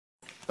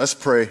Let's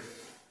pray.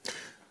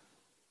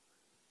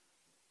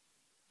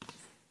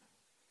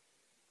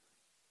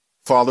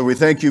 Father, we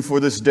thank you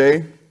for this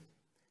day.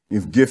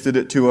 You've gifted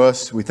it to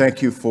us. We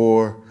thank you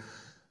for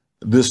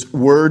this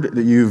word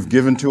that you've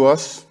given to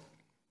us.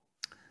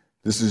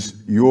 This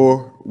is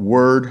your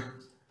word.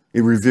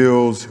 It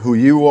reveals who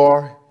you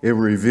are. It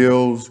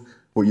reveals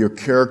what your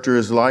character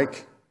is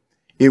like.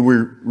 It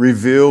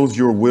reveals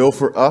your will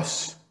for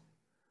us.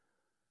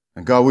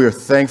 And God, we are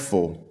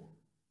thankful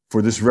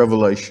for this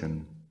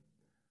revelation.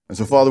 And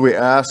so, Father, we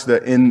ask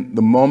that in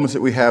the moments that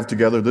we have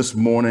together this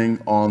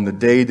morning, on the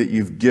day that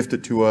you've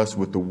gifted to us,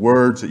 with the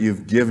words that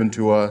you've given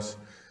to us,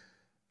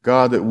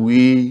 God, that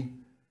we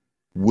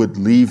would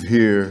leave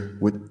here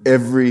with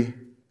everything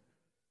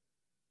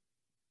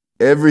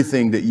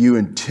that you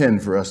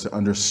intend for us to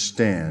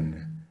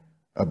understand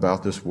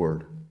about this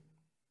word.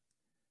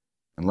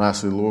 And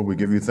lastly, Lord, we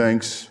give you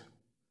thanks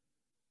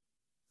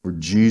for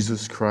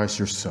Jesus Christ,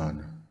 your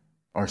Son,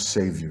 our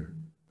Savior,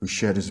 who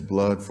shed his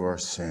blood for our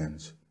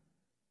sins,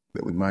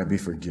 that we might be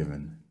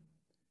forgiven.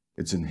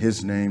 It's in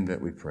his name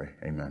that we pray.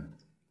 Amen.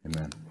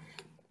 Amen.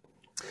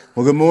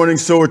 Well, good morning,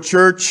 Sower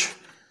Church.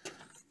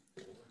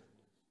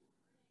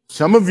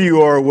 Some of you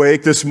are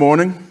awake this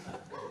morning.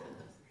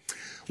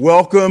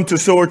 Welcome to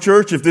Sower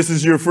Church. If this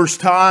is your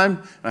first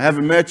time, I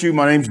haven't met you,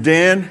 my name's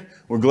Dan.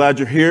 We're glad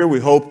you're here.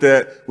 We hope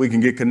that we can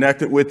get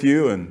connected with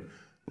you and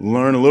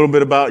learn a little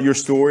bit about your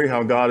story,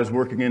 how God is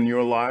working in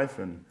your life,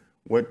 and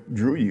what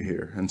drew you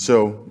here. And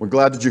so we're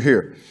glad that you're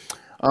here.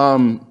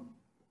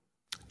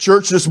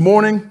 Church, this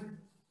morning,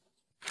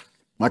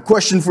 my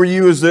question for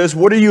you is this: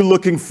 what are you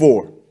looking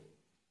for?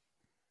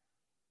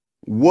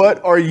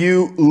 What are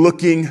you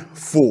looking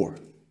for?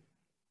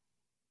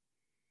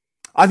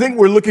 I think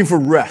we're looking for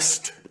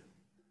rest.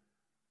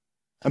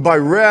 And by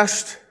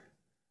rest,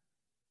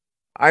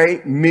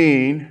 I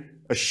mean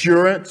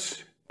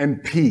assurance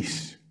and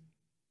peace.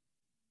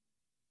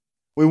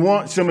 We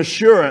want some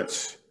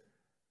assurance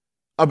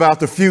about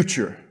the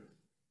future.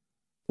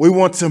 We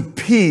want some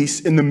peace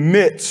in the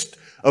midst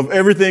of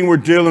everything we're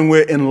dealing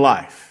with in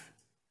life.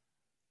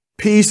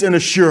 Peace and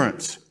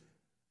assurance.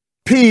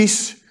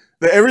 Peace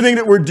that everything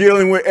that we're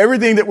dealing with,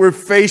 everything that we're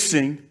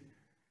facing,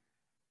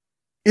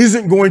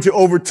 isn't going to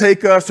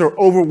overtake us or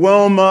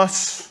overwhelm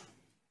us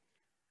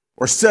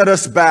or set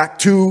us back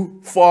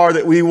too far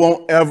that we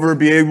won't ever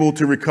be able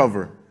to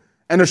recover.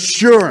 An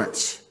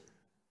assurance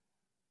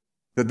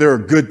that there are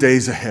good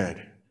days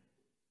ahead,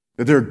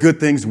 that there are good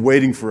things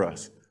waiting for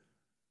us.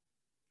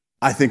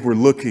 I think we're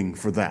looking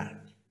for that.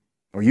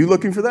 Are you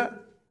looking for that?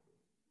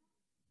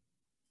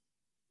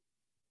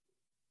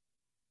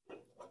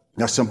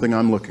 That's something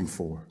I'm looking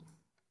for.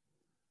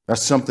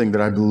 That's something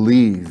that I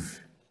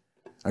believe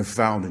I've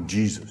found in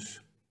Jesus.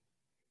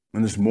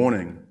 And this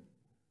morning,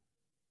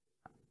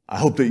 I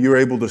hope that you're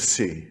able to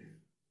see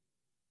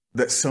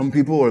that some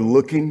people are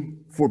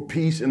looking for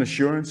peace and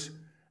assurance,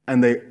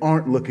 and they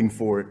aren't looking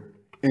for it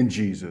in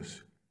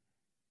Jesus.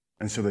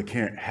 And so they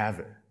can't have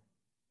it.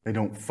 They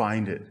don't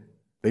find it.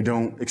 They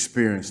don't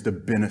experience the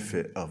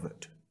benefit of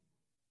it.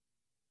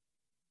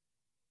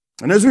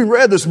 And as we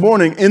read this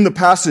morning in the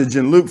passage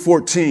in Luke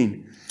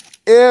 14,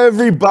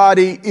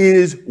 everybody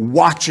is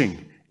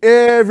watching.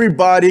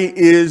 Everybody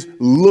is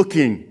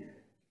looking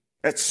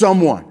at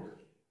someone.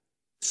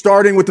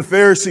 Starting with the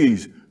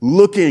Pharisees,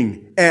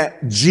 looking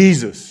at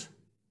Jesus.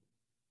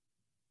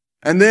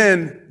 And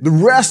then the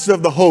rest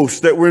of the hosts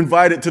that were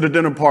invited to the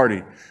dinner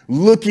party,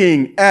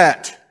 looking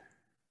at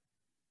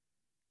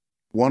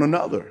one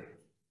another.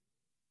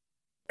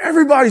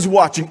 Everybody's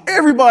watching,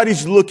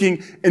 everybody's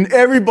looking, and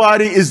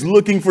everybody is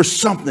looking for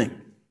something.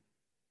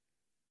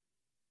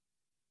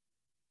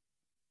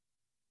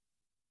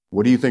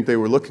 What do you think they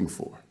were looking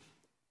for?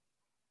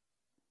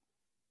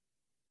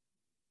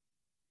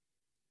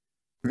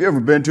 Have you ever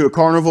been to a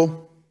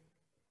carnival?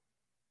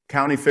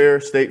 County fair,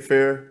 state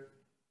fair?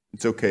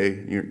 It's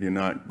okay. You're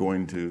not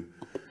going to,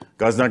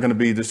 God's not going to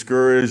be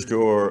discouraged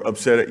or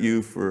upset at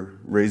you for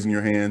raising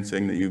your hand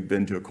saying that you've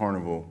been to a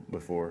carnival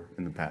before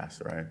in the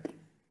past, right?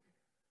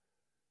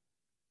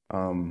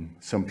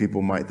 Some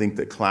people might think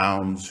that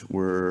clowns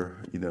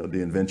were,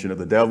 the invention of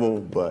the devil,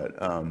 but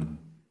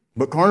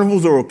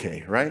carnivals are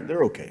okay, right?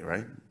 They're okay,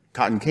 right?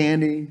 Cotton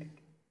candy,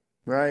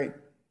 right?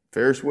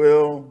 Ferris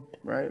wheel,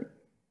 right?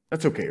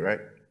 That's okay, right?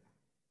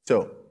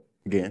 So,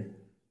 again,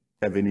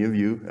 have any of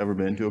you ever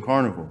been to a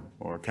carnival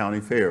or a county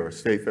fair or a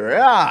state fair?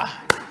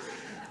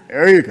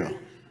 There you go.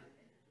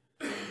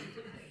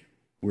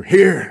 We're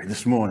here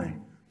this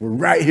morning. We're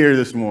right here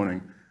this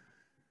morning.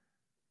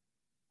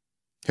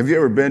 Have you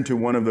ever been to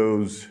one of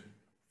those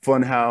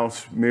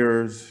funhouse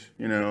mirrors,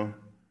 You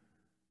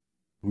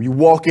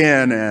walk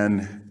in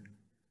and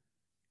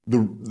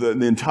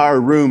the entire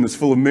room is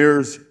full of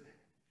mirrors,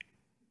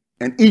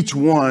 and each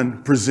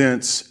one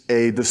presents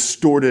a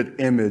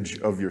distorted image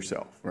of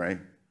yourself, right?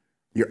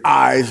 Your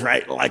eyes,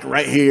 right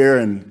here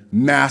and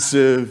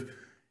massive.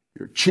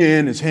 Your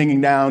chin is hanging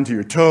down to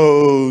your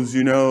toes,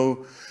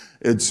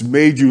 It's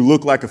made you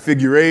look like a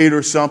figure eight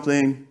or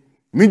something.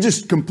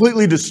 Just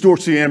completely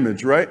distorts the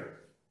image, right?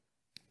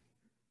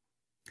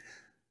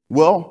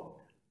 Well,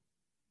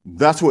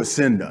 that's what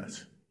sin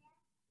does.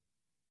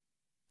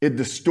 It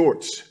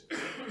distorts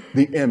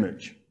the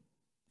image.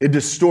 It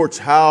distorts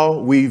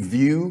how we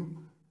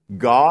view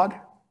God,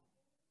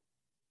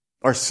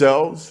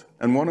 ourselves,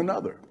 and one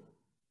another.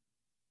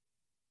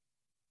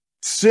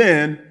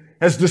 Sin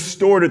has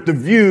distorted the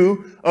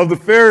view of the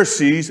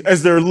Pharisees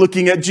as they're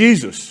looking at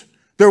Jesus.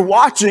 They're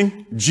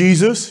watching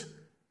Jesus,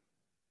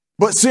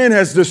 but sin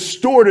has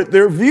distorted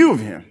their view of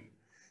him.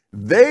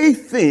 They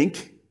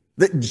think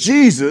that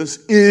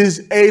Jesus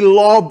is a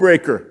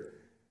lawbreaker,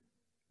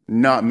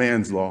 not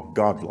man's law,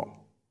 God's law.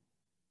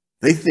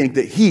 They think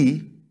that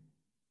he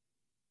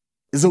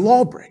is a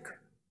lawbreaker.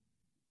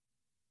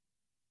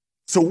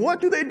 So what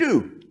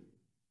do?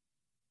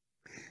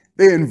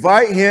 They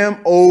invite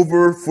him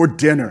over for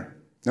dinner.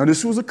 Now,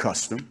 this was a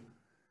custom.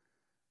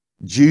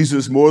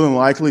 Jesus more than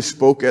likely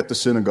spoke at the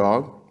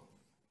synagogue.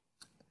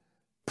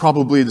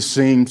 Probably the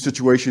same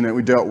situation that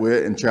we dealt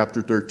with in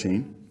chapter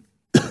 13.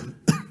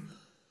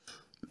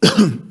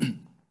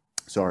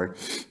 Sorry.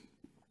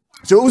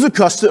 So it was a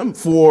custom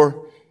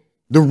for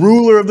the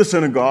ruler of the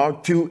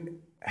synagogue to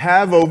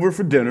have over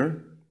for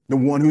dinner the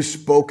one who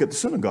spoke at the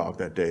synagogue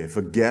that day. If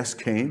a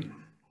guest came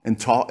and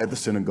taught at the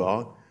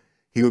synagogue,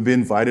 he would be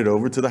invited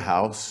over to the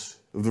house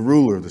of the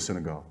ruler of the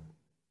synagogue.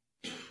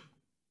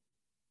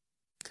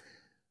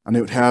 And they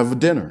would have a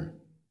dinner.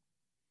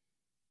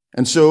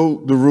 And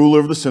so the ruler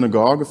of the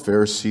synagogue, a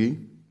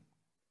Pharisee,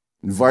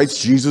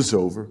 invites Jesus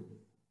over,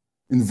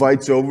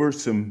 invites over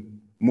some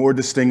more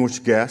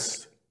distinguished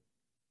guests,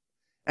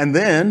 and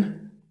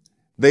then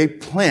they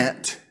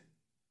plant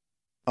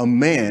a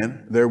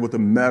man there with a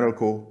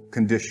medical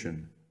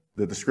condition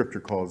that the scripture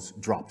calls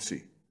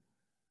dropsy.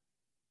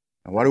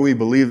 Now, why do we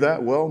believe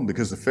that? Well,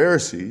 because the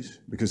Pharisees,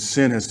 because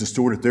sin has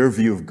distorted their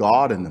view of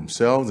God and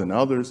themselves and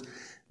others,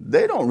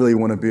 they don't really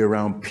want to be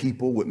around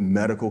people with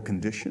medical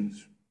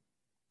conditions.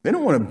 They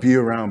don't want to be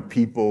around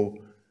people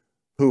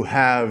who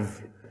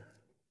have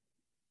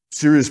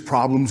serious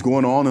problems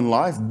going on in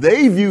life.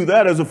 They view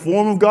that as a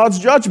form of God's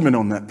judgment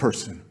on that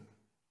person.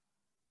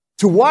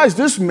 So why is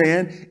this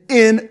man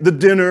in the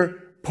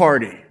dinner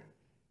party?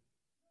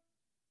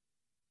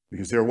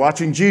 Because they're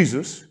watching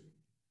Jesus,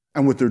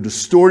 and with their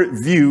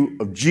distorted view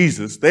of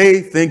Jesus,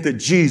 they think that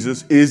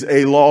Jesus is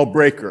a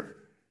lawbreaker.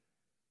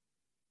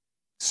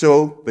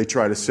 So they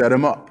try to set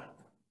him up.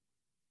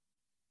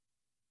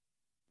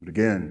 But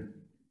again,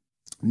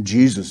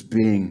 Jesus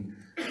being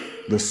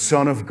the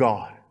Son of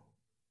God,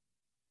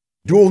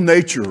 dual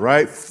nature,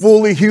 right?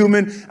 Fully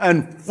human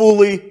and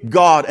fully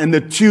God. And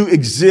the two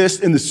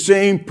exist in the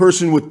same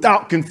person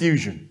without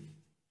confusion.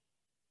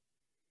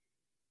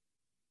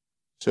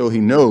 So he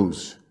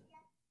knows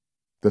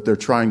that they're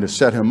trying to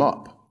set him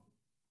up.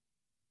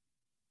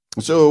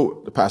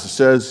 So the passage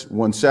says,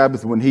 one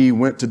Sabbath when he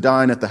went to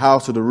dine at the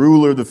house of the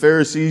ruler of the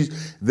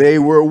Pharisees, they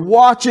were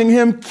watching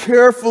him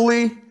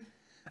carefully.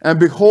 And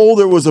behold,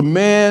 there was a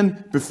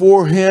man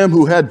before him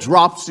who had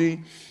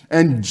dropsy.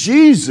 And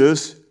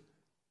Jesus,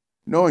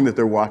 knowing that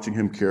they're watching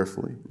him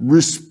carefully,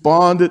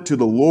 responded to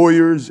the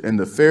lawyers and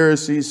the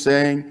Pharisees,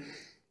 saying,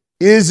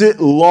 "Is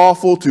it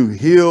lawful to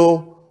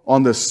heal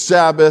on the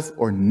Sabbath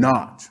or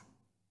not?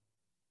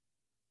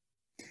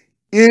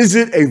 Is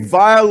it a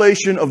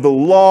violation of the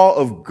law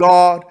of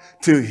God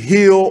to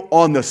heal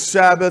on the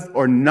Sabbath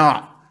or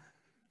not?"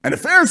 And the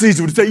Pharisees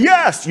would say,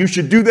 yes, you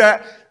should do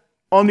that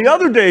on the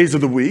other days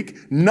of the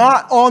week,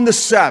 not on the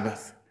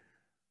Sabbath.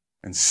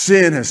 And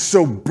sin has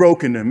so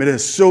broken them. It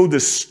has so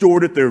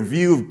distorted their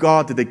view of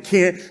God that they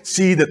can't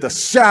see that the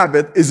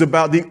Sabbath is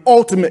about the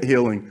ultimate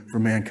healing for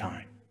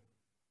mankind.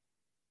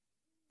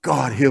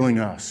 God healing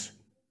us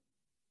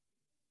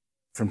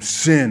from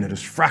sin that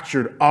has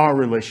fractured our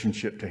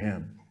relationship to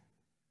him.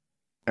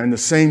 And the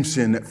same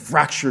sin that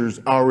fractures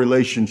our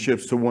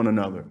relationships to one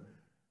another.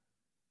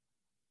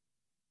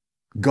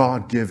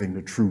 God giving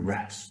the true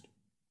rest.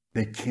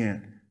 They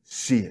can't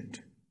see it.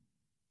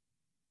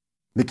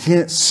 They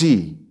can't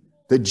see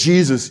that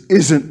Jesus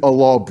isn't a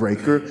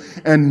lawbreaker,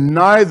 and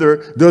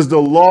neither does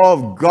the law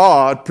of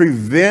God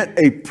prevent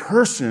a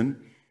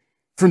person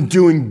from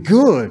doing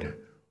good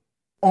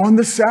on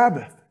the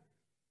Sabbath.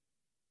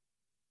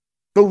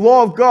 The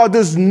law of God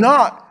does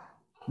not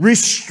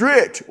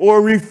restrict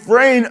or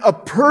refrain a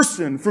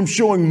person from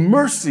showing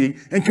mercy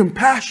and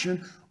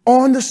compassion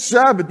on the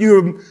Sabbath.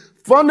 You have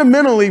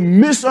fundamentally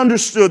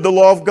misunderstood the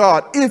law of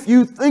God if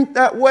you think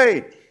that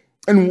way.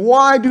 And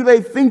why do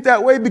they think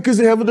that way? Because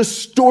they have a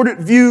distorted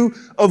view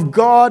of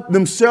God,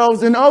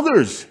 themselves, and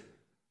others.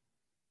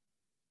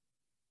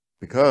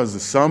 Because the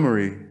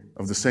summary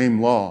of the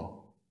same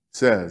law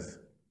says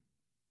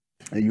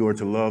that you are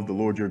to love the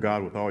Lord your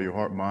God with all your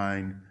heart,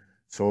 mind,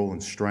 soul,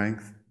 and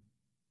strength.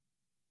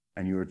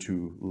 And you are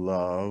to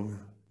love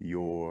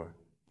your,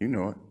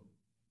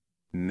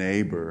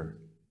 neighbor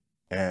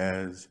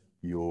as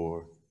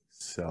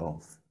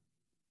yourself.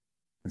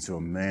 And so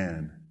a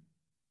man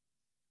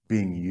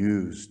being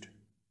used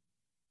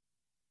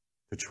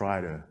to try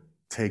to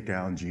take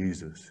down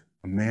Jesus,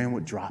 a man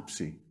with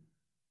dropsy,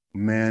 a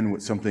man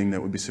with something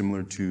that would be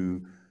similar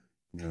to,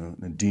 an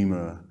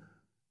edema,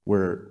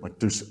 where like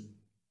there's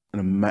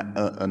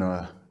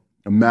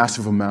a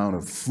massive amount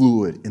of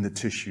fluid in the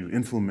tissue,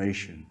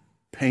 inflammation,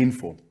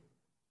 painful,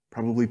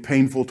 probably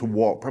painful to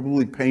walk,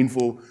 probably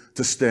painful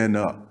to stand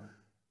up.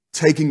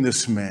 Taking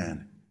this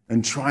man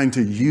and trying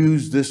to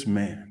use this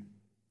man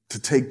to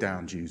take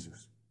down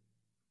Jesus.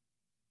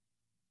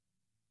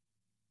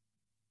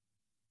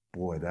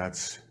 Boy,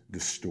 that's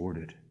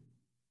distorted.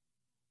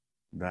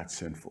 That's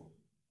sinful.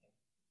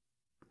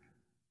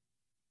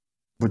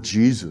 But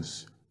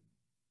Jesus,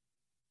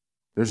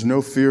 there's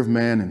no fear of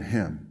man in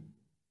him.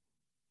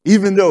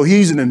 Even though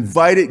he's an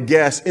invited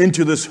guest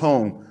into this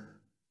home,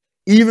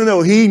 even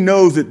though he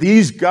knows that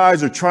these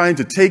guys are trying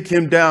to take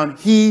him down,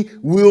 he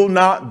will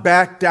not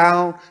back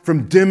down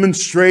from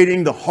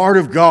demonstrating the heart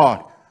of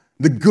God,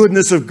 the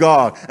goodness of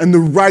God, and the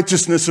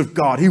righteousness of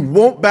God. He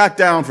won't back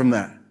down from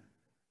that.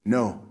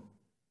 No.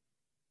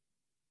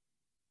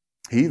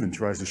 He even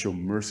tries to show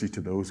mercy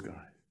to those guys.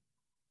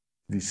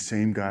 These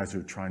same guys who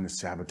are trying to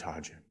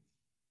sabotage him.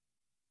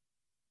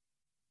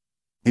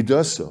 He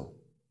does so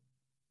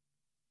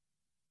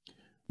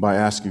by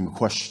asking a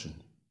question: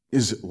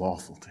 is it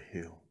lawful to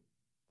heal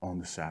on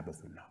the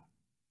Sabbath or not?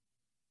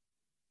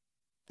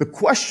 The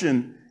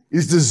question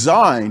is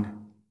designed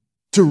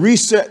to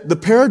reset the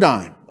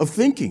paradigm of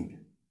thinking.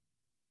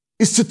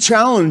 It's to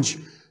challenge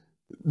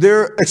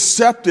their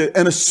accepted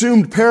and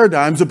assumed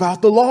paradigms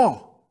about the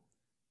law.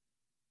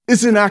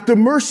 It's an act of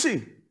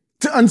mercy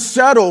to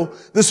unsettle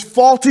this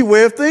faulty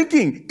way of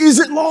thinking. Is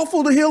it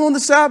lawful to heal on the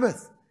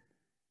Sabbath?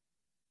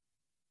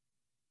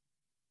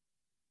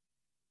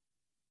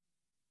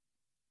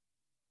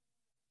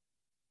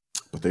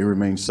 But they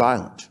remained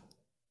silent,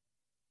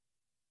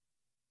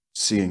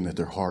 seeing that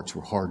their hearts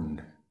were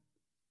hardened,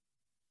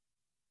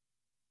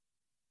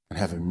 and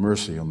having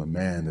mercy on the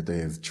man that they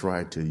have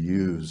tried to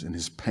use in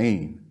his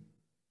pain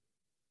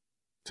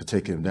to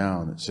take him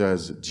down. It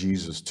says that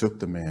Jesus took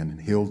the man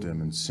and healed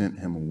him and sent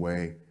him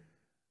away.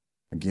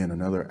 Again,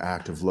 another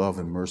act of love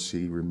and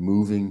mercy,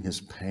 removing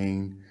his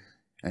pain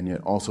and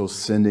yet also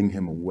sending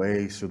him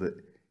away so that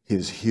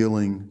his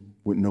healing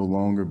would no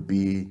longer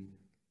be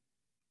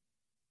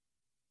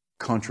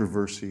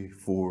controversy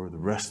for the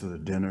rest of the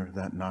dinner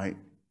that night.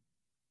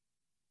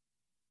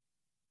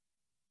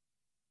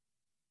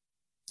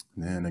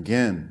 And then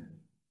again,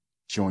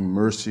 showing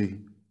mercy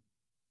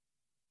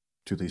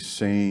to these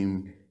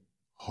same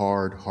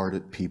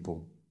hard-hearted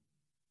people.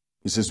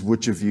 He says,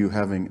 which of you,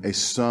 having a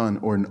son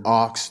or an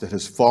ox that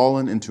has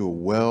fallen into a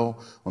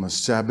well on a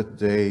Sabbath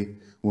day,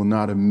 will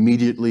not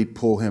immediately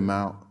pull him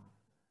out?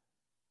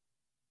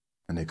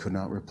 And they could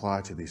not reply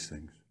to these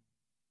things.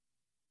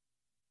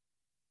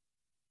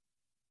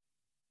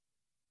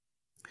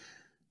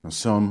 Now,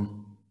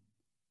 some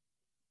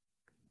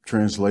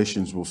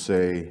translations will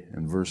say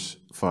in verse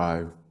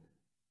 5,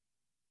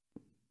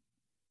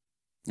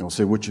 it'll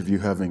say, which of you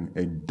having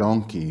a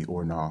donkey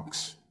or an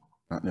ox,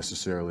 not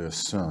necessarily a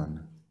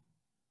son.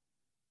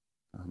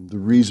 The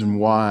reason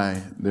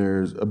why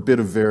there's a bit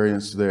of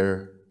variance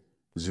there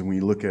is when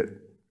we look at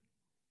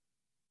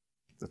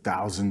the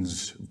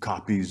thousands of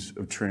copies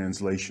of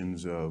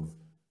translations of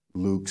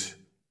Luke's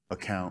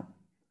account,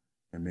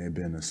 there may have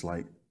been a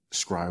slight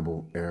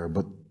scribal error,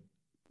 but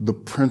the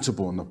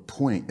principle and the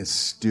point is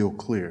still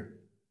clear.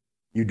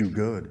 You do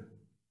good.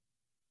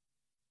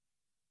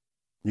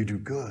 You do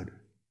good.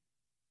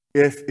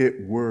 If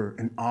it were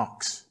an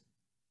ox,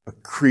 a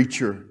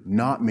creature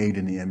not made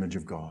in the image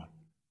of God,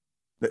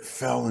 that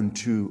fell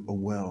into a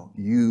well,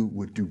 you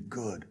would do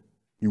good.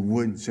 You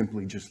wouldn't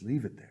simply just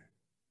leave it there.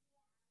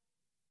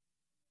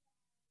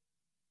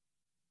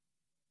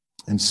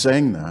 And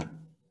saying that,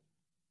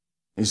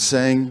 he's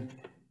saying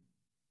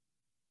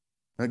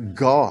that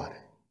God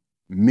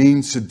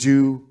means to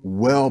do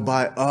well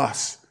by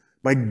us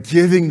by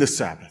giving the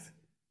Sabbath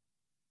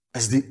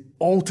as the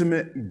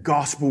ultimate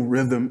gospel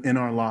rhythm in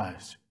our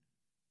lives.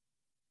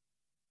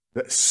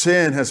 That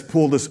sin has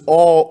pulled us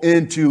all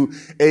into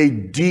a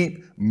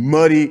deep,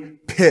 muddy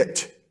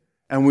pit,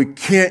 and we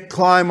can't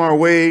climb our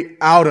way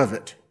out of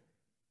it.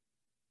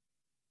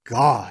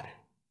 God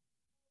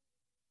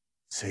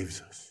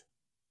saves us.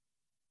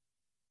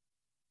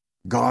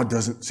 God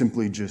doesn't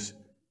simply just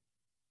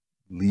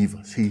leave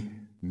us. He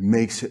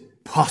makes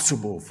it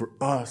possible for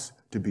us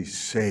to be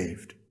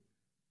saved.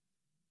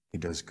 He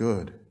does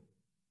good.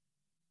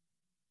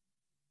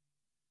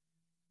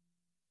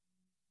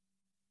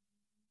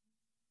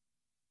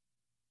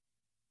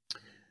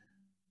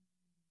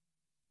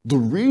 The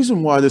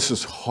reason why this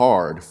is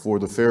hard for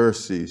the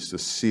Pharisees to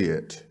see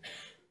it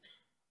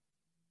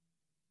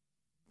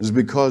is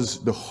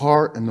because the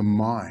heart and the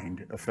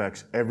mind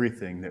affects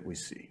everything that we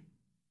see.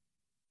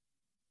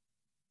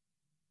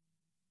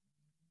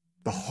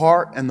 The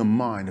heart and the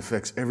mind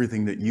affects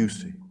everything that you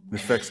see. It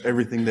affects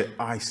everything that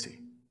I see.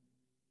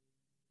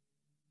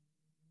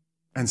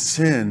 And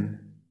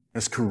sin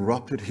has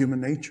corrupted human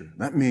nature.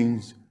 That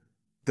means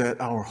that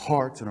our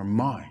hearts and our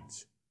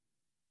minds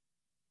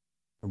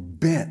are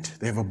bent.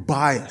 They have a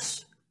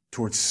bias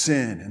towards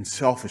sin and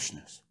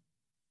selfishness.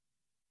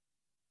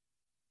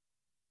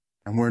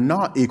 And we're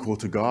not equal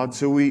to God,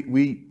 so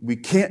we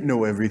can't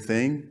know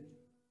everything.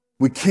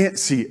 We can't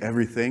see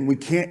everything. We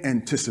can't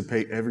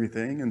anticipate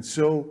everything. And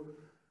so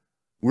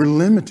we're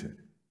limited.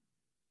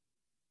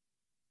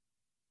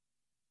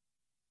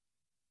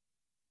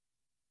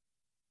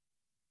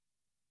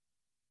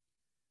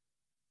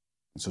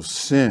 And so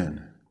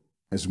sin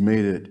has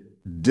made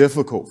it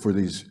difficult for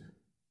these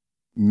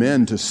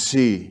men to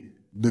see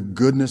the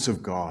goodness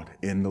of God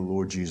in the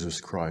Lord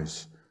Jesus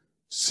Christ.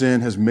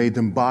 Sin has made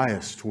them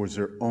biased towards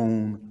their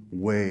own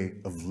way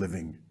of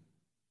living.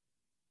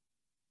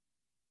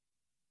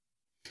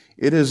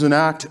 It is an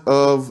act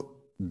of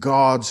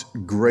God's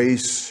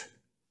grace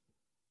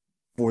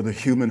for the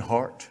human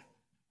heart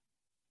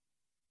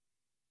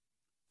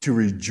to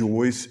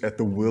rejoice at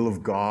the will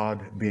of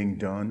God being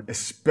done,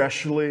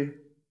 especially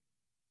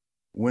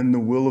when the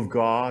will of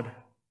God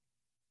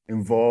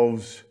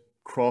involves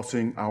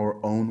crossing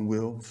our own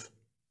wills.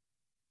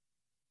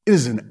 It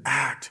is an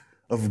act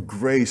of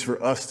grace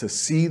for us to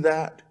see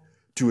that,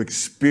 to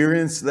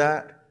experience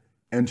that,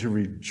 and to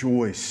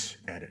rejoice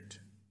at it.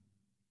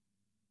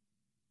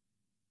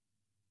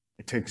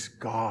 It takes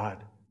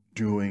God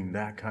doing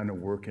that kind of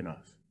work in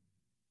us.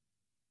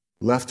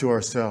 Left to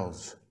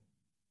ourselves,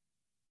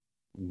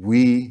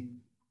 we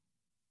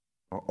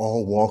are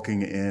all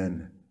walking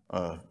in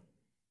a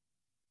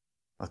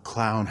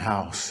clown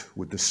house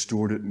with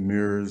distorted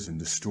mirrors and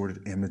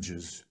distorted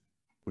images,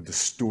 with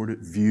distorted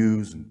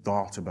views and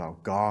thoughts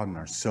about God and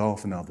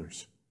ourselves and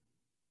others.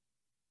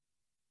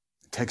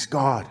 It takes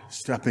God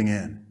stepping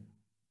in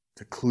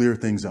to clear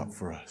things up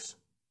for us.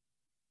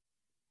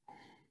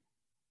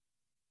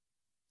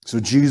 So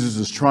Jesus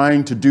is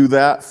trying to do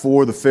that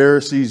for the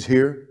Pharisees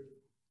here.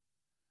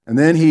 And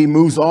then he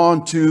moves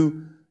on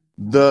to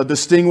the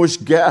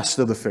distinguished guest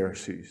of the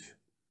Pharisees.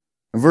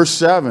 In verse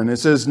 7, it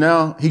says,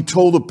 now he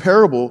told a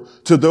parable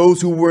to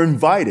those who were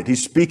invited.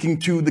 He's speaking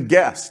to the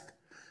guest.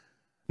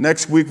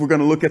 Next week, we're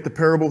going to look at the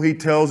parable he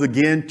tells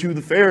again to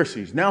the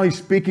Pharisees. Now he's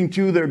speaking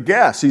to their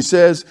guests. He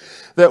says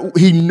that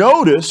he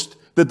noticed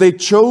that they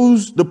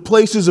chose the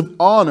places of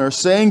honor,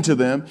 saying to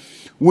them,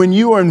 when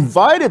you are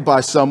invited by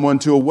someone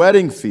to a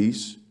wedding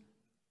feast,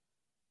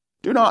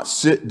 do not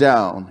sit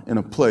down in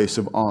a place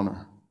of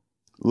honor,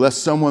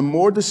 lest someone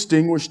more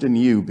distinguished than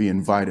you be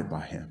invited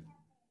by him.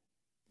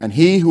 And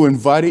he who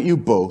invited you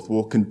both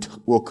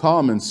will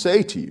come and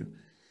say to you,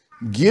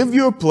 give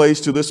your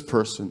place to this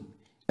person,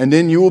 and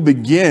then you will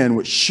begin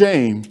with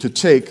shame to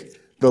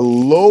take the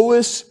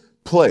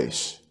lowest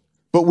place.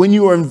 But when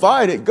you are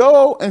invited,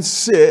 go and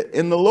sit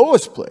in the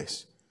lowest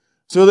place,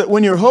 so that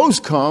when your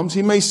host comes,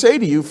 he may say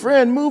to you,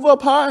 friend, move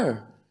up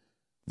higher.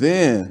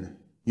 Then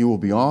you will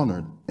be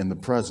honored in the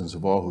presence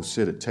of all who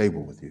sit at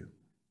table with you.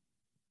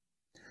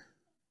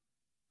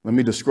 Let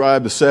me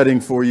describe the setting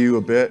for you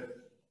a bit.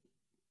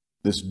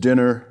 This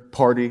dinner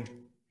party,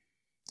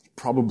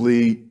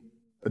 probably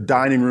a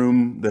dining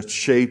room that's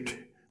shaped,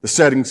 the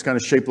setting's kind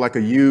of shaped like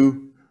a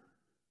U,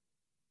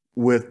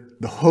 with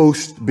the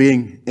host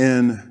being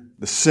in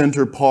the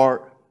center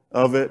part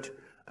of it,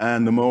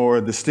 and the more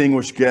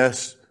distinguished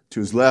guests to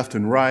his left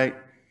and right,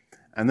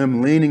 and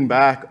them leaning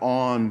back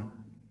on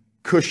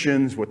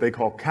cushions, what they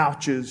call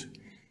couches,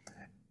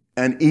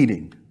 and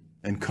eating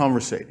and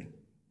conversating.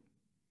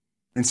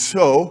 And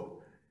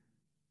so,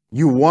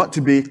 you want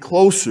to be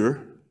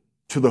closer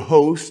to the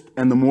host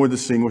and the more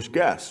distinguished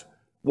guests.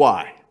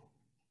 Why?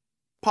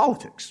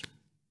 Politics.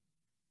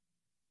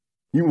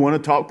 You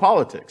want to talk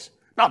politics.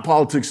 Not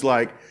politics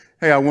like,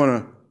 hey, I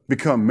want to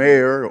become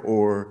mayor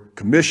or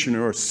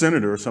commissioner or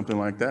senator or something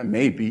like that,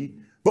 maybe.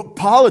 But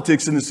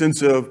politics in the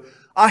sense of,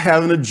 I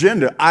have an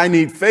agenda. I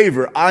need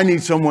favor. I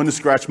need someone to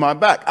scratch my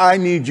back. I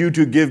need you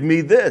to give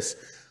me this.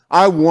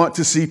 I want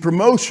to see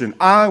promotion.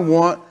 I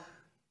want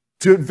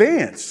to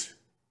advance.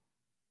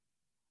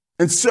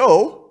 And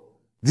so,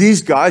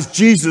 these guys,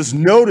 Jesus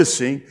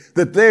noticing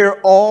that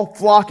they're all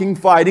flocking,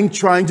 fighting,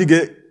 trying to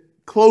get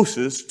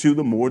closest to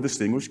the more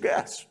distinguished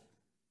guests.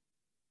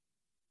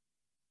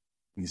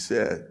 He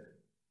said,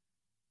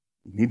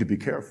 you need to be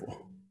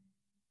careful.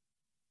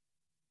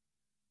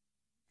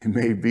 It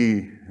may be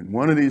in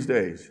one of these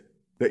days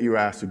that you're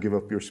asked to give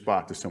up your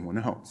spot to someone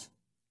else.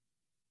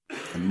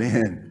 And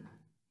then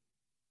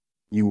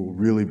you will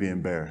really be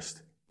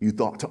embarrassed. You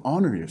thought to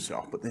honor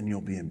yourself, but then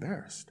you'll be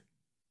embarrassed.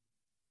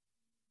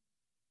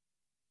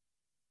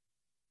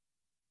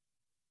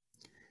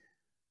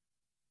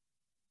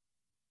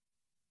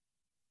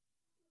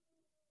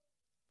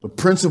 The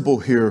principle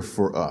here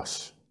for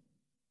us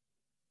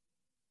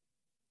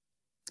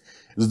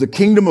is the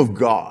kingdom of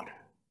God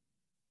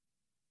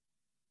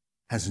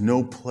has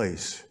no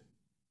place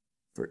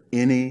for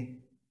any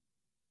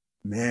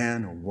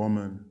man or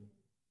woman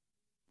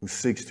who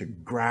seeks to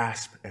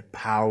grasp at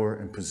power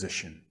and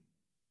position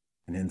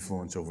and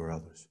influence over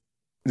others.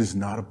 It is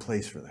not a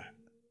place for that.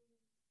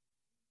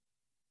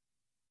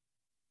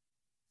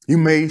 You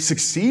may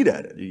succeed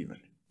at it even.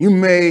 You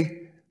may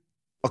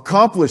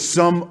accomplish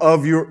some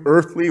of your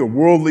earthly or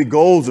worldly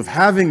goals of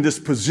having this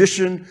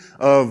position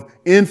of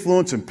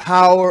influence and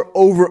power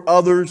over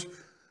others,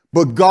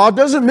 but God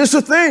doesn't miss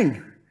a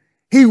thing.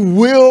 He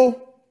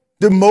will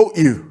demote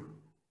you.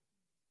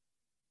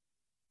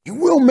 He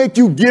will make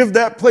you give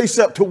that place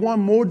up to one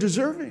more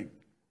deserving.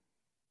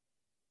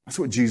 That's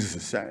what Jesus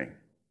is saying.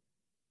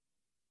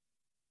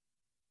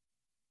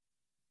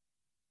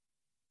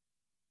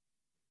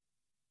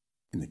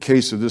 In the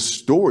case of this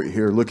story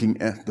here,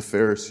 looking at the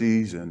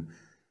Pharisees and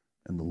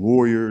the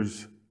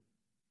lawyers,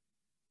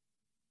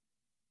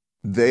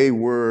 they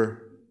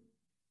were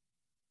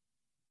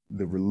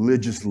the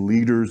religious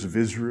leaders of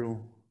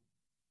Israel.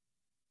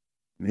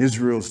 And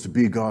Israel is to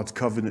be God's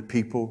covenant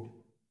people.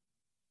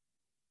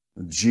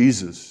 And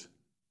Jesus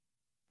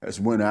has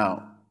went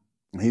out,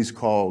 and he's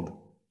called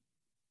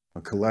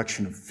a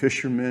collection of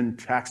fishermen,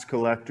 tax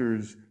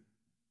collectors,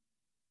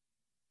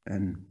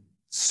 and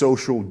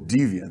social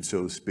deviants,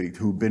 so to speak,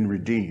 who've been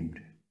redeemed,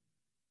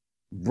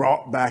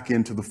 brought back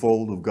into the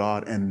fold of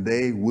God, and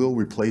they will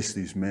replace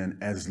these men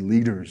as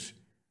leaders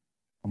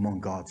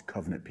among God's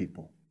covenant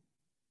people.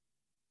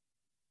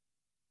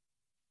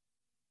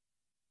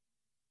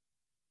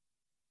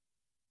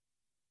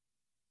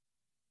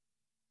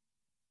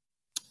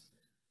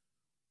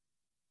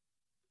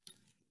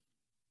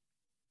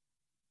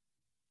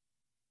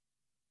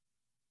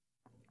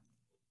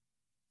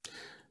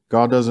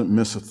 God doesn't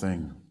miss a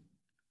thing.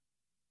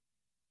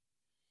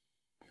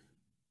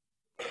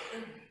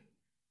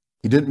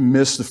 He didn't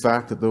miss the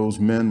fact that those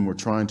men were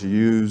trying to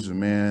use a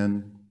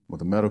man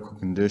with a medical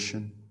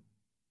condition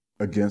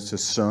against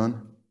his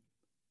son.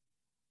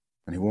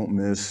 And he won't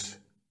miss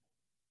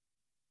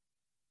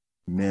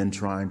men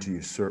trying to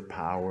usurp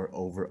power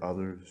over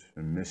others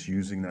and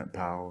misusing that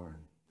power,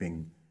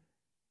 being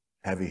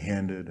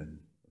heavy-handed and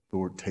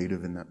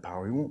authoritative in that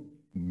power.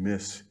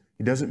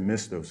 He doesn't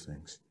miss those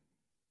things.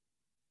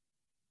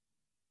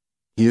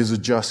 He is a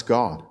just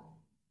God.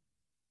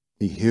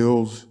 He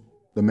heals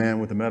the man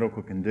with a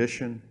medical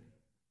condition,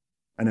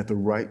 and at the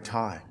right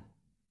time,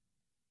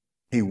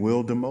 he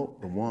will demote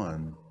the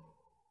one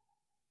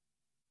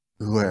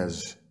who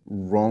has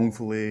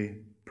wrongfully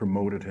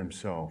promoted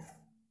himself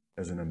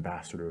as an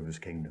ambassador of his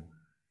kingdom.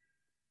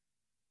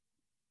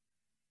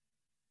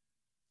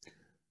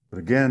 But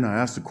again, I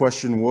ask the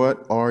question,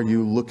 what are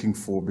you looking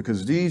for?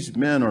 Because these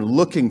men are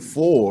looking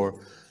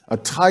for a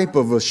type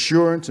of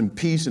assurance and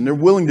peace, and they're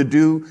willing to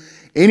do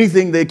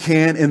anything they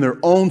can in their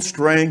own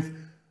strength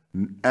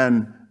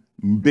and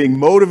being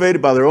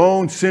motivated by their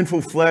own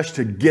sinful flesh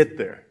to get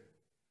there.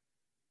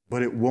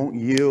 But it won't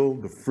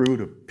yield the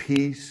fruit of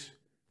peace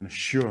and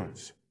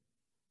assurance.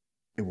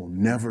 It will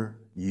never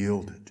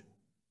yield it.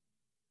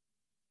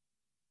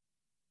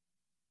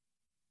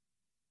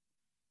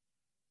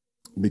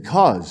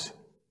 Because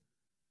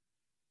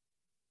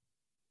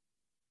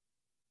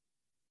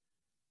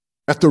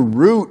at the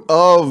root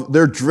of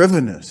their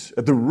drivenness,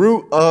 at the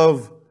root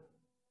of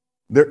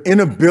their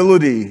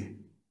inability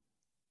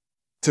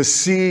to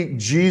see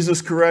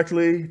Jesus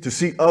correctly, to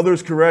see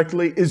others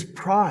correctly, is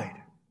pride.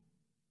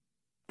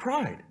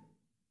 Pride.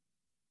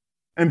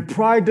 And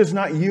pride does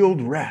not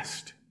yield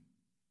rest.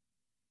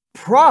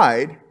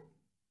 Pride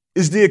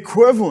is the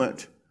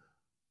equivalent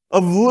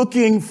of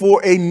looking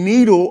for a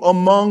needle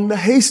among the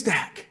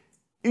haystack.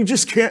 You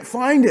just can't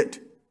find it.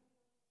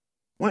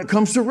 When it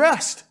comes to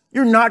rest,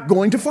 you're not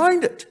going to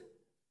find it.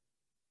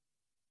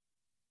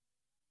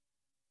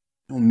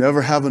 You'll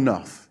never have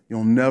enough.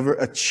 You'll never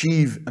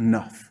achieve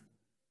enough.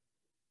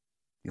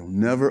 You'll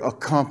never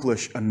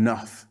accomplish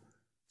enough.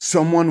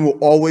 Someone will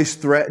always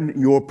threaten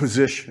your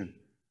position.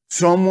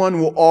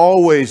 Someone will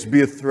always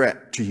be a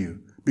threat to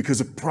you.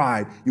 Because of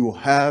pride, you will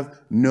have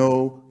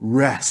no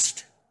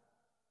rest.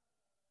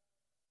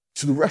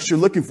 So the rest you're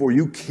looking for,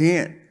 you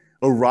can't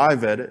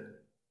arrive at it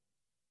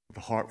with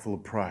a heart full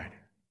of pride.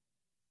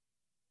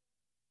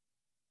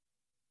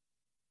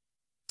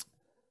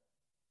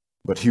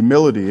 But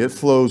humility, it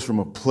flows from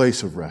a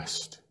place of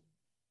rest.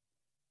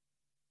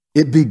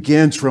 It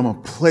begins from a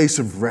place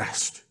of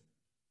rest.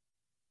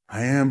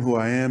 I am who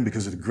I am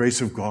because of the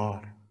grace of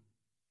God.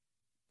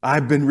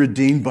 I've been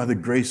redeemed by the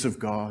grace of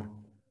God.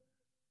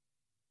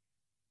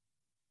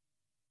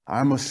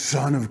 I'm a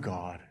son of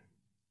God.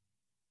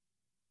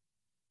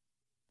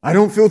 I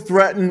don't feel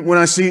threatened when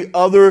I see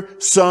other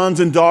sons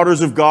and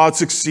daughters of God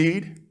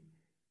succeed.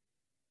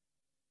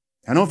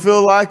 I don't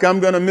feel like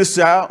I'm going to miss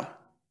out.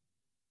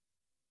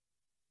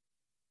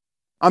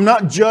 I'm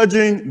not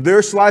judging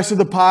their slice of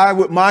the pie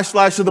with my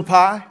slice of the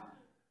pie.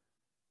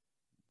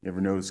 You ever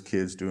notice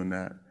kids doing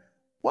that?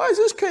 Why is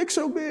this cake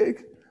so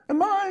big? And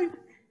mine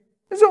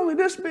is only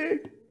this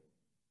big.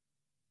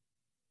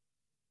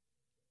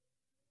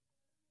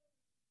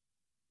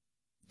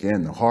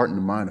 Again, the heart and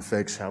the mind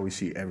affects how we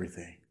see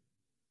everything.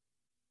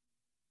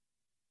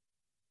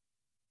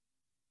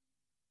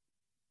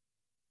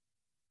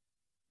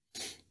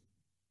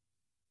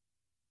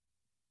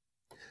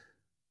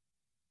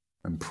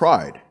 And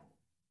pride.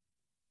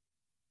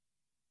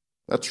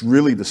 That's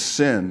really the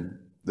sin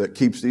that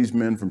keeps these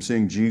men from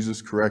seeing Jesus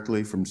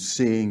correctly, from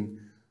seeing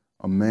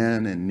a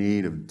man in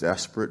need of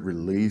desperate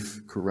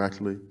relief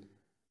correctly.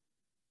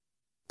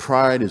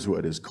 Pride is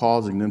what is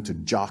causing them to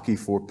jockey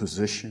for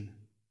position.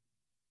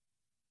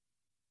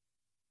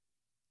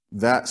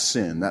 that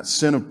sin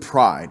of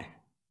pride,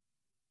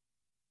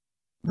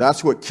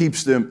 that's what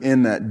keeps them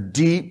in that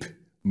deep,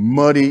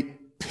 muddy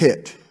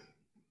pit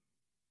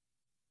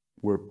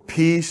where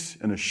peace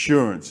and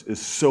assurance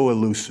is so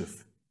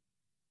elusive.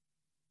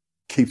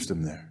 Keeps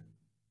them there.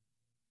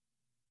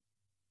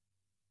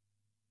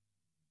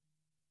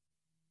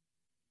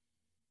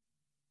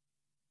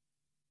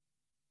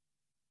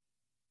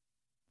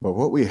 But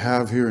what we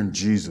have here in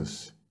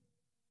Jesus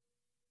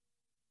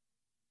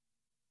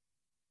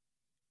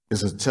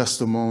is a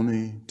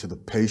testimony to the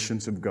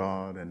patience of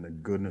God and the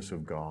goodness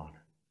of God,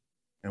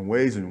 and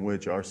ways in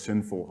which our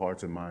sinful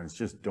hearts and minds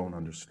just don't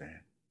understand.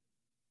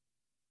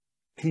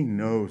 He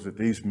knows that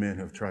these men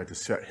have tried to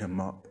set him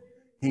up.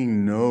 He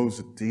knows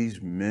that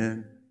these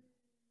men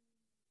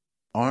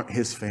aren't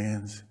his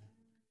fans.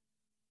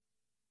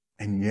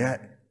 And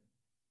yet,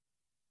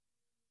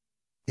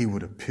 he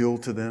would appeal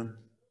to them.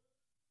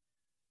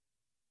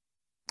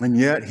 And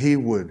yet, he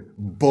would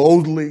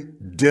boldly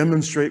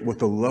demonstrate what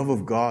the love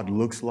of God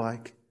looks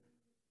like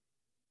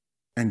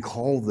and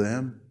call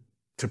them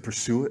to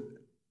pursue it.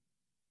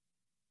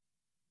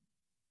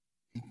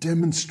 He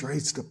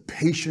demonstrates the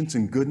patience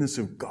and goodness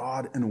of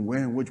God in a way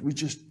in which we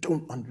just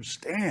don't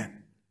understand.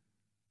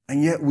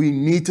 And yet we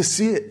need to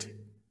see it.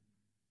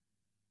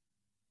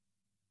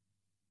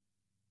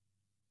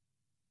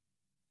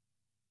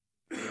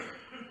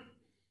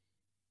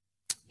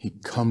 He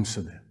comes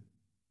to them.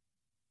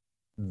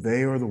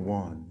 They are the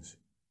ones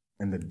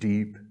in the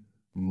deep,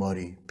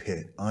 muddy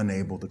pit,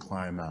 unable to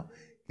climb out.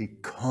 He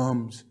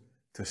comes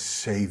to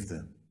save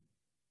them,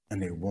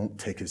 and they won't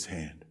take his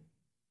hand.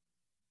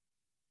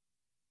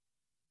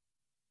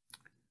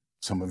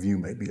 Some of you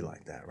may be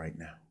like that right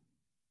now.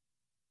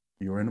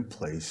 You're in a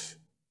place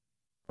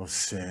of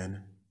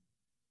sin.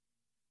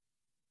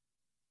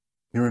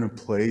 You're in a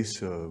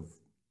place of,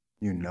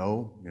 you're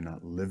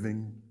not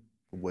living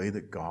the way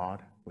that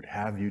God would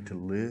have you to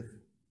live.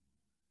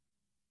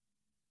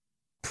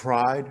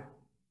 Pride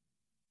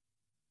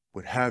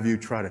would have you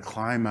try to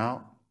climb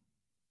out,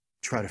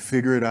 try to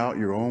figure it out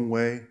your own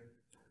way.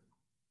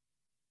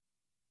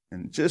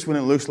 And just when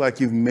it looks like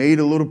you've made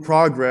a little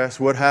progress,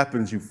 what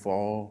happens? You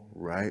fall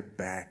right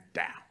back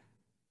down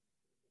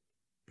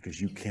because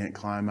you can't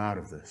climb out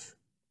of this.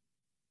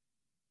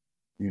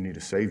 You need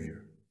a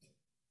Savior.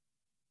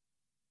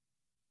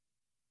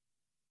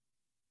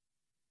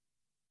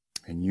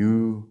 And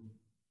you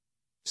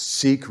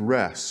seek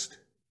rest,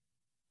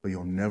 but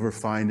you'll never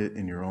find it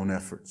in your own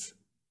efforts.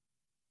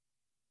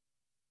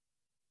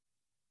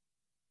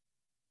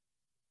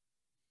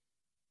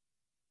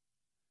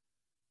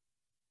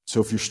 So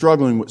if you're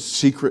struggling with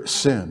secret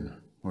sin,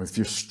 or if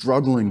you're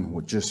struggling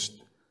with just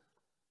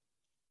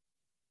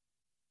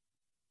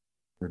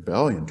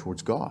rebellion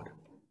towards God,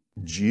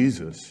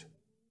 Jesus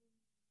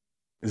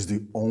is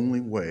the only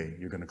way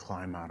you're going to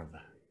climb out of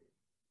that.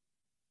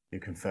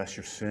 You confess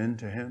your sin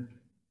to him.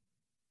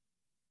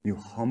 You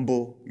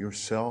humble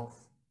yourself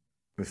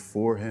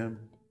before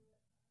him.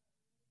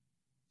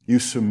 You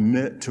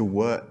submit to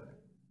what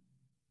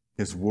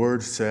his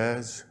word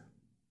says,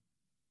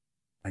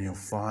 and you'll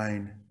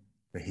find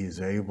that he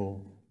is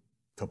able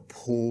to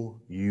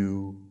pull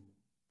you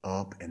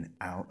up and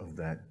out of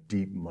that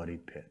deep, muddy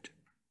pit.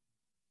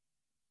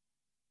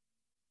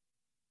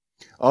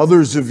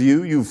 Others of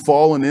you, you've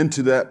fallen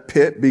into that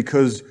pit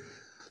because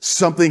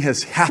something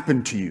has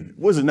happened to you. It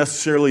wasn't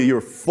necessarily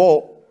your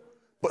fault,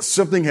 but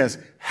something has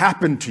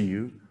happened to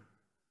you.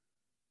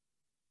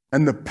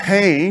 And the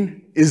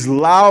pain is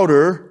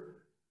louder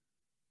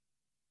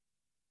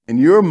in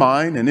your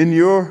mind and in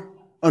your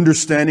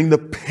understanding. The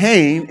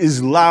pain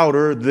is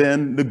louder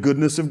than the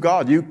goodness of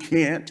God. You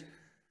can't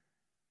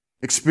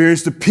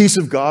experience the peace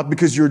of God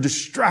because you're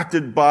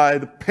distracted by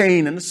the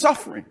pain and the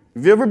suffering.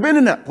 Have you ever been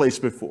in that place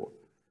before?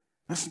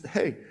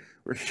 Hey,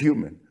 we're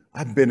human.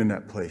 I've been in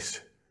that place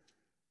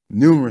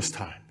numerous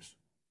times.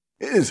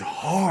 It is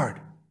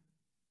hard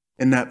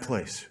in that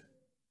place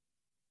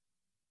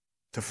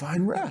to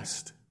find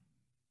rest.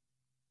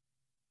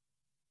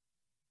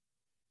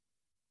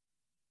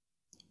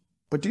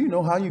 But do you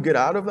know how you get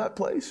out of that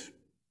place?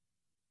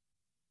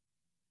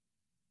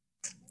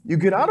 You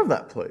get out of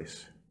that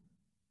place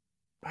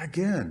by,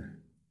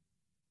 again,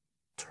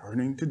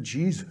 turning to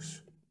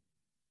Jesus.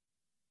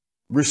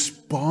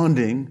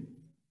 Responding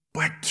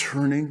by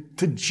turning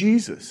to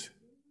Jesus.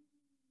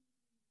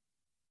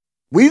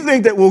 We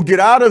think that we'll get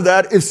out of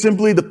that if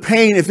simply the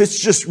pain, if it's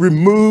just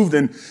removed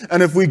and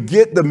if we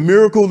get the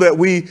miracle that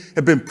we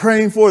have been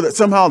praying for, that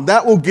somehow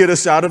that will get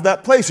us out of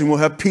that place and we'll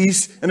have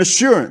peace and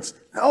assurance.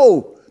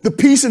 No, the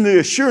peace and the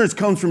assurance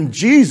comes from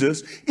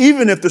Jesus,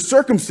 even if the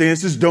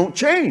circumstances don't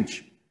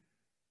change.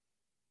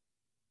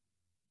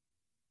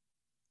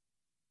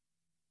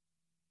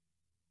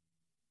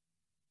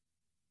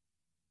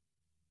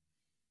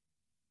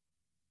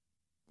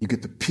 You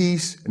get the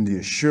peace and the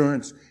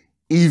assurance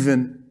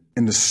even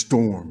in the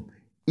storm,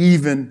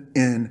 even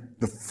in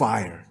the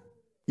fire.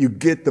 You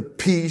get the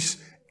peace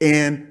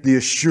and the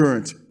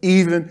assurance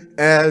even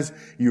as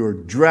you're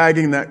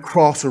dragging that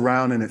cross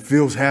around and it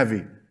feels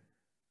heavy.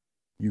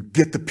 You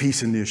get the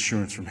peace and the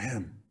assurance from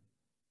him.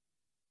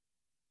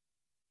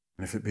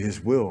 And if it be his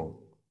will,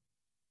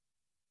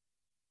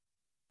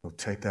 he'll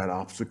take that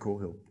obstacle,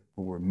 he'll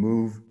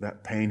remove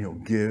that pain, he'll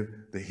give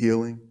the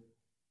healing.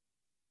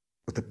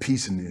 But the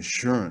peace and the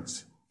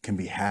assurance can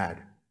be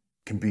had,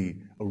 can be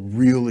a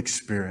real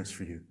experience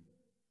for you.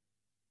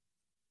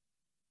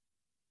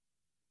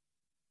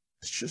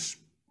 It's just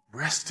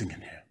resting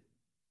in him.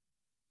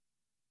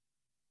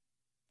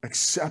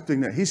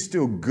 Accepting that he's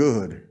still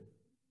good,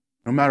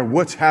 no matter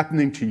what's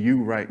happening to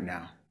you right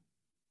now.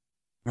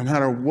 No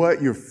matter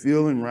what you're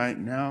feeling right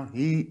now,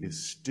 he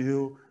is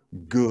still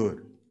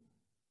good.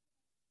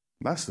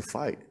 That's the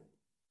fight.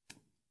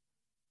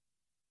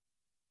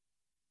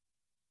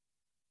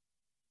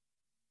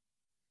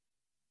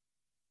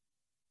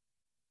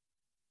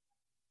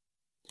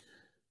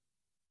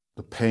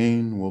 The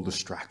pain will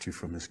distract you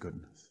from his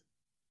goodness.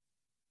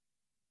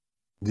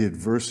 The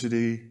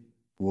adversity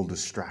will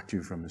distract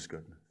you from his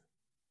goodness.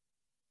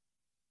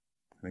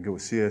 I think it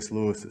was C.S.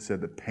 Lewis that said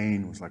that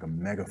pain was like a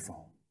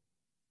megaphone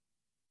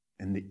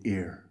in the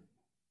ear.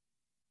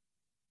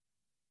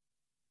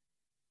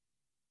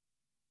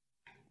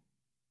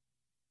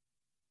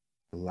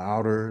 The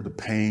louder the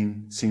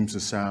pain seems to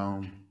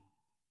sound,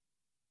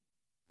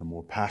 the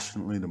more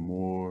passionately, the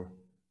more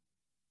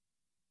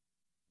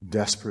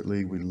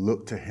desperately we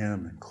look to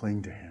him and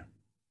cling to him.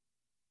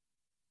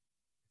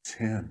 It's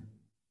him.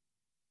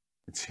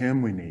 It's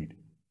him we need.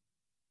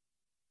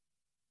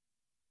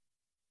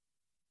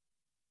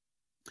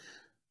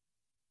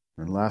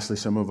 And lastly,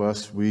 some of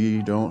us,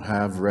 we don't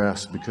have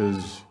rest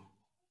because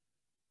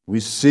we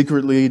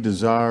secretly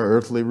desire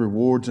earthly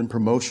rewards and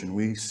promotion.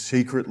 We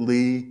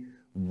secretly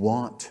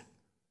want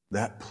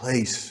that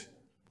place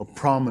of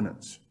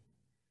prominence.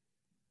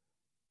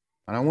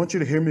 And I want you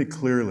to hear me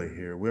clearly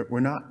here. We're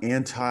not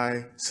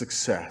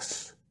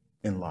anti-success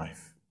in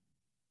life.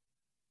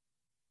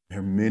 There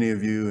are many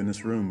of you in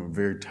this room who are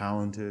very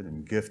talented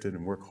and gifted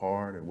and work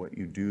hard at what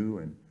you do,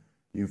 and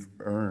you've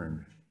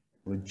earned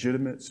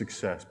legitimate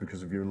success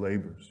because of your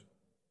labors.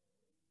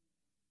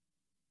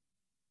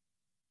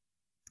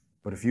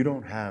 But if you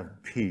don't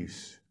have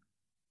peace,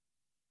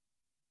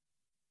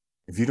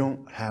 if you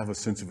don't have a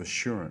sense of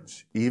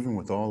assurance, even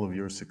with all of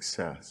your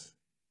success,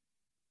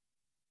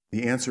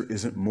 the answer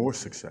isn't more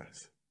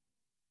success.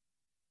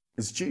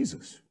 It's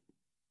Jesus.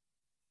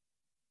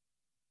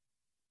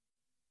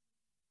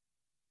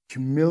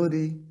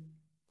 Humility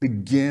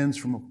begins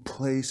from a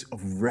place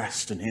of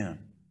rest in him.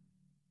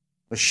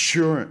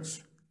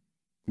 Assurance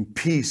and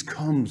peace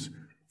comes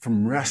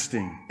from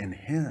resting in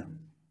him.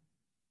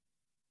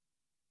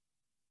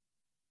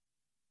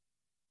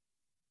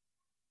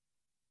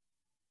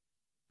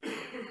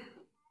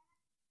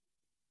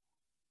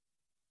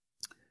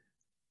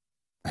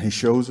 And he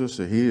shows us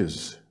that he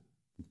is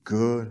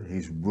good,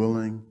 he's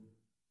willing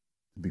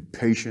to be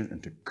patient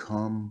and to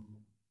come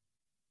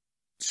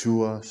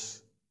to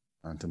us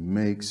and to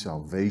make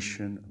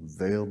salvation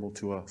available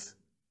to us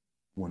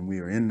when we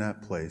are in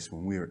that place,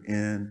 when we are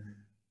in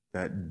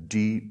that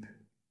deep,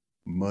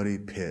 muddy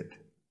pit,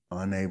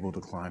 unable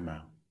to climb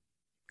out.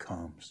 He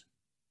comes.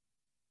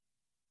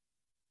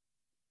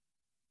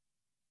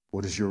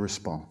 What is your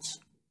response?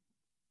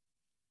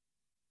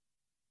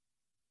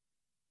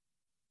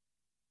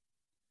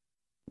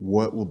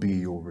 What will be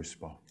your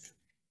response?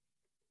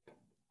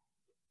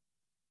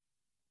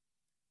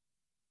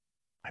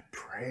 I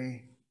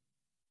pray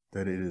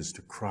that it is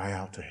to cry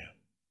out to him.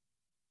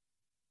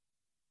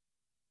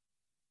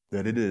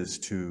 That it is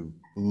to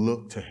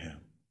look to him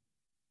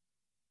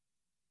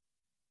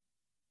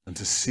and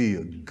to see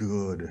a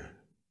good,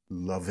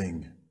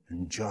 loving,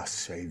 and just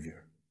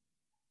Savior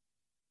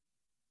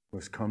who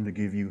has come to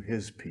give you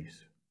his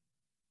peace.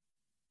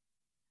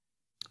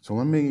 So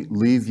let me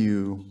leave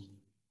you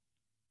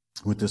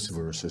with this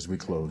verse as we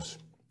close.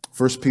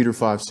 1 Peter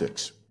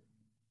 5:6.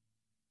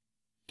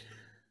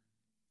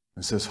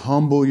 It says,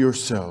 "Humble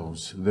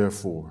yourselves,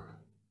 therefore,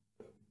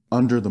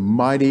 under the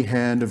mighty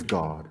hand of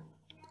God,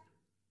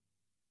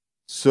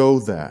 so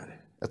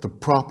that at the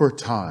proper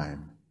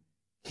time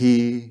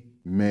he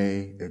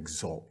may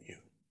exalt you."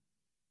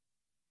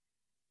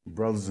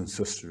 Brothers and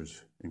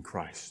sisters in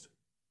Christ,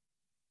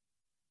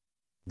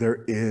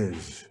 there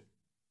is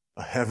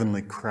a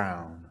heavenly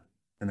crown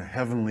and a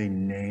heavenly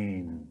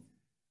name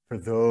for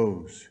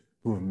those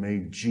who have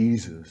made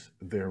Jesus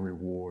their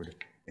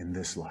reward in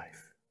this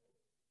life.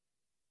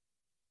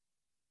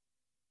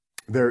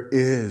 There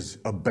is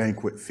a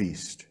banquet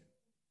feast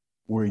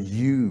where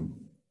you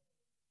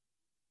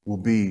will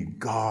be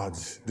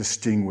God's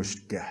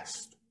distinguished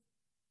guest,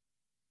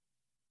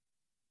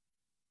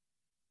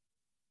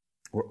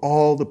 where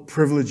all the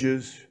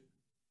privileges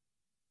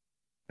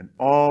and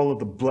all of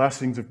the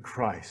blessings of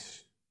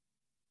Christ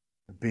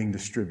are being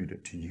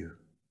distributed to you.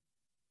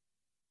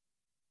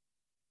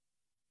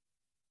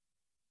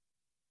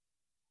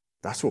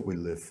 That's what we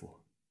live for.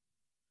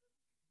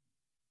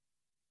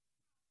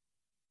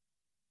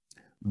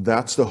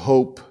 That's the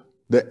hope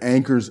that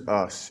anchors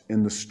us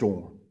in the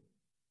storm.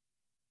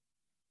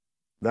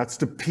 That's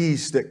the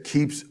peace that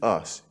keeps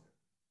us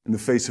in the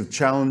face of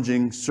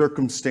challenging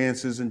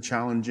circumstances and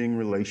challenging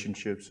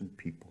relationships and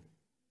people.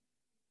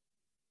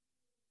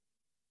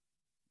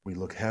 we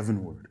look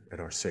heavenward at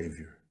our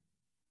Savior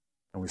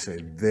and we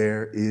say,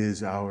 there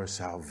is our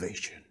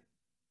salvation.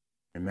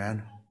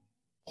 Amen?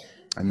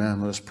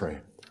 Amen. Let us pray.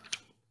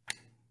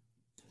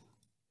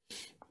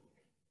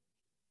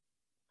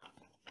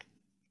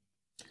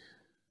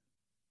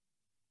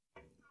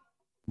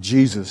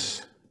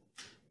 Jesus,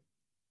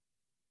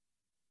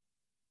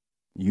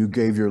 you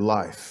gave your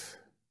life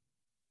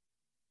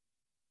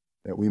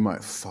that we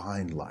might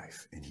find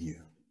life in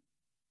you.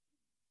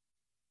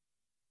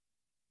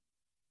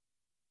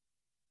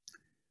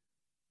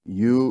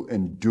 You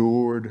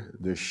endured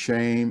the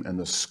shame and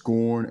the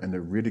scorn and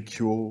the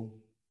ridicule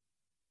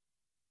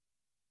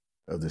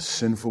of the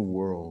sinful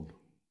world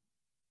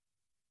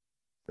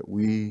that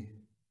we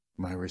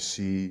might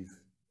receive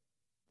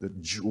the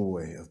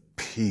joy of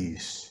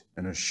peace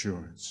and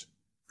assurance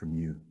from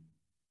you.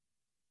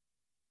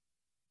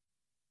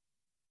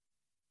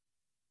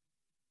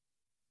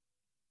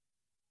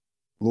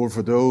 Lord,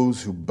 for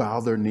those who bow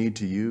their knee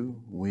to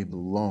you, we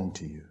belong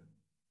to you.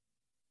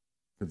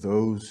 For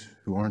those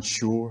who aren't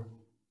sure,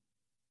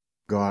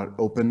 God,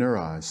 open their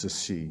eyes to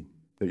see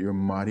that your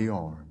mighty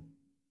arm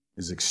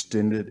is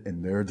extended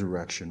in their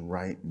direction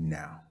right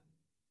now.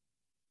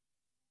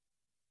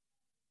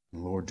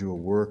 And Lord, do a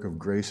work of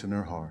grace in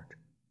their heart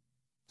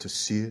to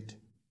see it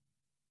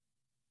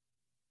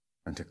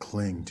and to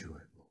cling to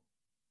it.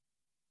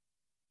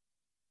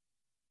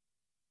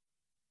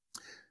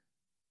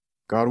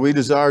 God, we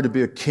desire to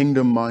be a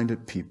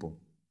kingdom-minded people.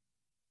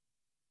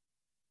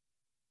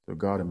 So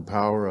God,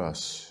 empower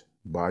us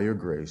by your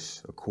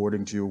grace,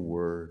 according to your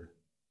word,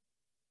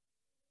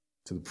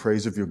 to the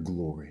praise of your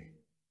glory,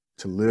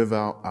 to live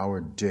out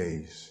our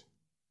days,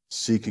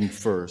 seeking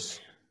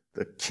first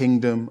the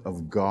kingdom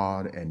of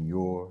God and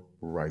your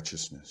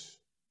righteousness.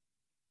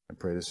 I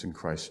pray this in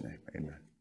Christ's name. Amen.